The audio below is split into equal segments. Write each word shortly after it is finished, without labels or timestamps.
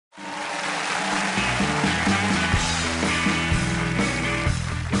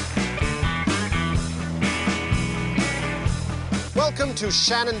Welcome to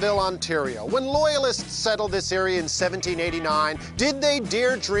Shannonville, Ontario. When Loyalists settled this area in 1789, did they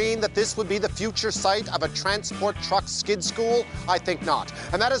dare dream that this would be the future site of a transport truck skid school? I think not.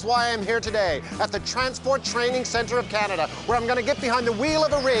 And that is why I'm here today at the Transport Training Centre of Canada, where I'm going to get behind the wheel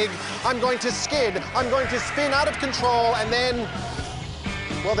of a rig, I'm going to skid, I'm going to spin out of control, and then,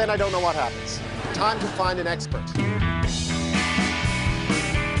 well, then I don't know what happens. Time to find an expert.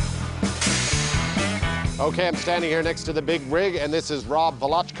 Okay, I'm standing here next to the big rig, and this is Rob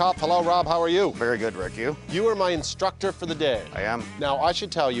Volotchkov. Hello, Rob, how are you? Very good, Rick. You? You are my instructor for the day. I am. Now, I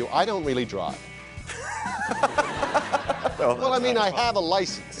should tell you, I don't really drive. Well, I mean, I have a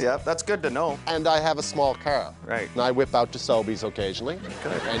license. Yeah, that's good to know. And I have a small car. Right. And I whip out to Sobeys occasionally.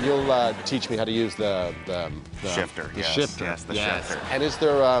 Good. And you'll teach me how to use the shifter. The Yes, shifter. yes, the shifter. And is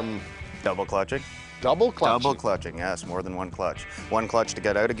there Double clutching? double clutching? Double clutching, yes, more than one clutch. One clutch to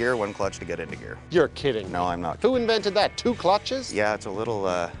get out of gear, one clutch to get into gear. You're kidding. No, I'm not. Who invented that? 2 clutches? Yeah, it's a little,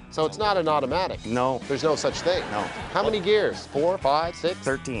 So it's not an automatic? No. There's no such thing? No. How many gears? 4, 5, 6?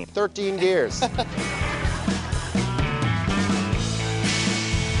 13. 13 gears.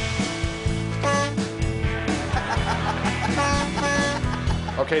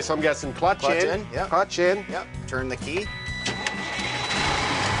 Okay, so I'm guessing clutch in. Yep. Clutch in. Yep, turn the key. Good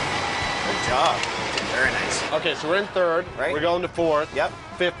job. Very nice. Okay, so we're in 3rd. Right. We're going to 4th. Yep.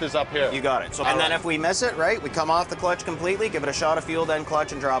 5th is up here. You got it. So, and then if we miss it, right, we come off the clutch completely, give it a shot of fuel, then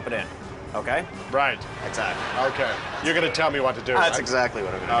clutch and drop it in. Okay? Right. Exactly. Okay. You're going to tell me what to do, That's right? exactly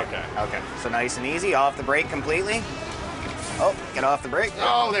what I'm going to do. Okay. Okay. So nice and easy, off the brake completely. Oh, get off the brake.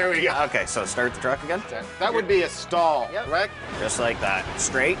 Oh, there we go. Okay, so start the truck again. That would be a stall, Yep. correct? Just like that.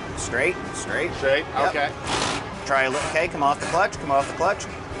 Straight, straight, straight. Straight, Yep. okay. Try a little, okay, come off the clutch, come off the clutch.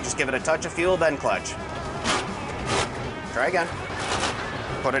 Just give it a touch of fuel, then clutch. Try again.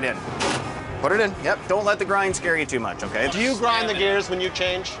 Put it in. Put it in. Yep, don't let the grind scare you too much, okay? Do you grind the gears when you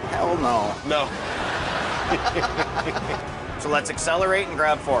change? Hell no. No. So let's accelerate and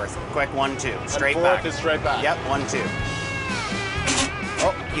grab 4th. Quick, 1, 2. Straight and 4th back. is straight back. Yep, 1, 2.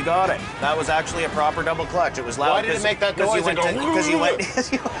 Oh, you got it. That was actually a proper double clutch. It was loud. Why did it make that noise? Because you went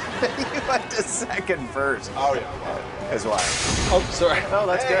to second first. Oh, yeah. Is why. Oh, sorry. Oh,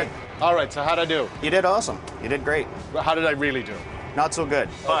 that's good. All right, so how'd I do? You did awesome. You did great. How did I really do? Not so good,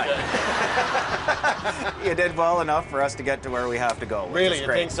 but Okay. you did well enough for us to get to where we have to go. Which Really? is You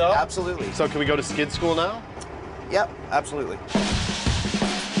great. think so? Absolutely. So can we go to skid school now? Yep, absolutely.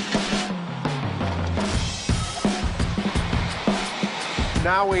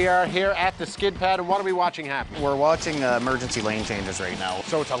 Now we are here at the skid pad, and what are we watching happen? We're watching emergency lane changes right now.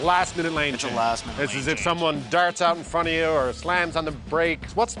 So it's a last-minute lane change. It's a last-minute It's lane as if change. someone darts out in front of you or slams on the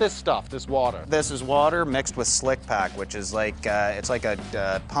brakes. What's this stuff, this water? This is water mixed with slick pack, which is like, it's like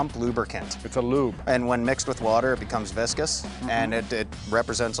a pump lubricant. It's a lube. And when mixed with water, it becomes viscous, and it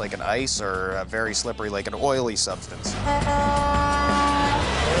represents like an ice or a very slippery, like an oily substance. There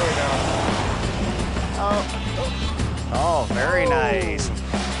we go. Oh, very nice.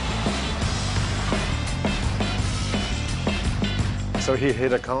 So he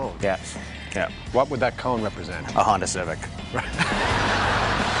hit a cone. Yes. Yeah. What would that cone represent? A Honda Civic.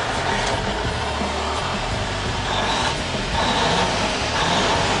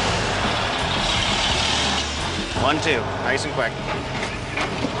 1, 2. Nice and quick.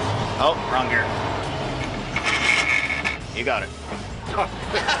 Oh, wrong gear. You got it.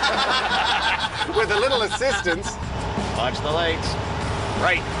 With a little assistance. Watch the lights.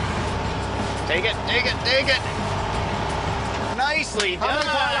 Right. Take it, take it, take it. Nicely done.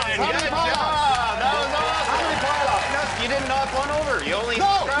 How many Good pile-ups? job. That was awesome. No, you didn't knock one over. You only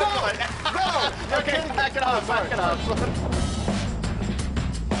grabbed one. No! Okay, back it off, back it off.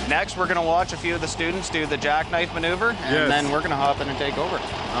 Next, we're gonna watch a few of the students do the jackknife maneuver, and Yes. then we're gonna hop in and take over.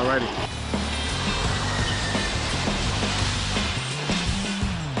 Alrighty.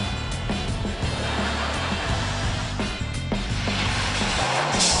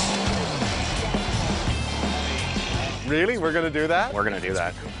 Really? We're gonna do that? We're gonna do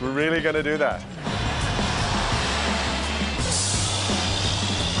that. We're really gonna do that.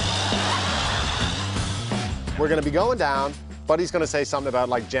 We're gonna be going down. Buddy's gonna say something about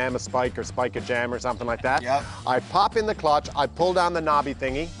like jam a spike or spike a jam or something like that. Yep. I pop in the clutch, I pull down the knobby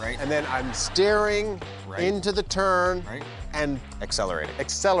thingy, Right. and then I'm steering Right. into the turn Right. and Accelerating.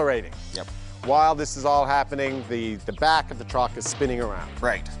 accelerating. Yep. While this is all happening, the back of the truck is spinning around.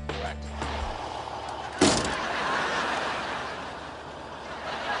 Right. Right.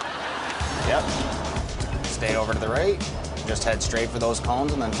 Yep. Stay over to the right. Just head straight for those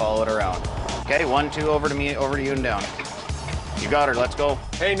cones and then follow it around. Okay, 1, 2, over to me, over to you and down. You got her, let's go.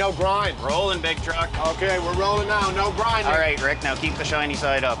 Hey, no grind. Rolling, big truck. Okay, we're rolling now, no grinding. All right, Rick, now keep the shiny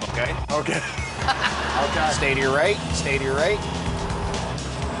side up, okay? Okay. Okay. Stay to your right, stay to your right.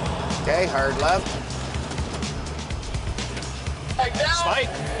 Okay, hard left. Spike down. Spike.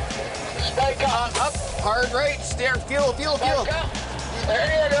 Spike up. Up, hard right, steer, fuel. Spike up. There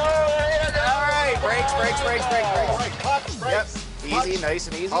you go. There you go. All right, brakes. All right, clutch, brakes. Yep, easy, nice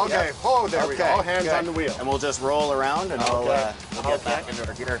and easy. Okay, Yep. oh, there we go. Hands on the wheel. And we'll just roll around and we'll get back into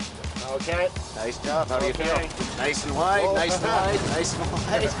our gear. Okay. Nice job, how do you Okay. feel? Nice and wide, Oh. nice and wide, nice and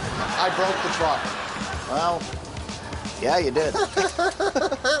wide. I broke the truck. Well, yeah, you did.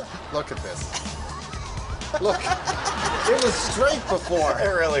 Look at this. Look, it was straight before. It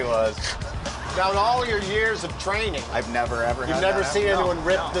really was. Now, in all your years of training, I've never ever you've had never that seen happen. anyone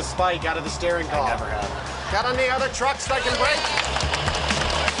rip No. the spike out of the steering column. I never have. Got any other trucks that can brake?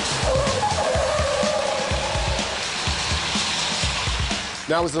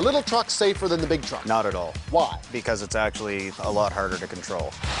 Now, is the little truck safer than the big truck? Not at all. Why? Because it's actually a lot harder to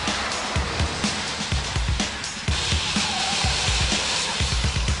control.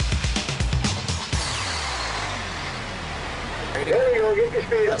 There you go. Get your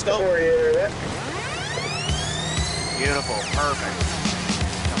speed Let's up go. before you enter that. Beautiful, perfect.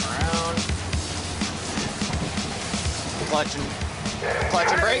 Come around. Clutch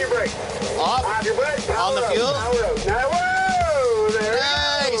and brake. Your brake. Off. Off your brake. On the fuel. Now, whoa! There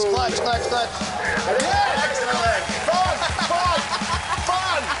Nice, you go. clutch. Yeah, excellent.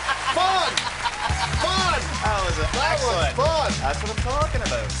 Fun. That was excellent. Fun. That's what I'm talking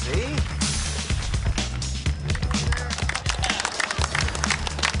about, see?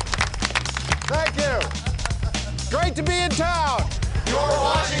 Thank you. Great to be in town. You're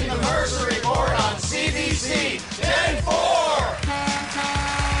watching the Mercer Report on CBC 10-4.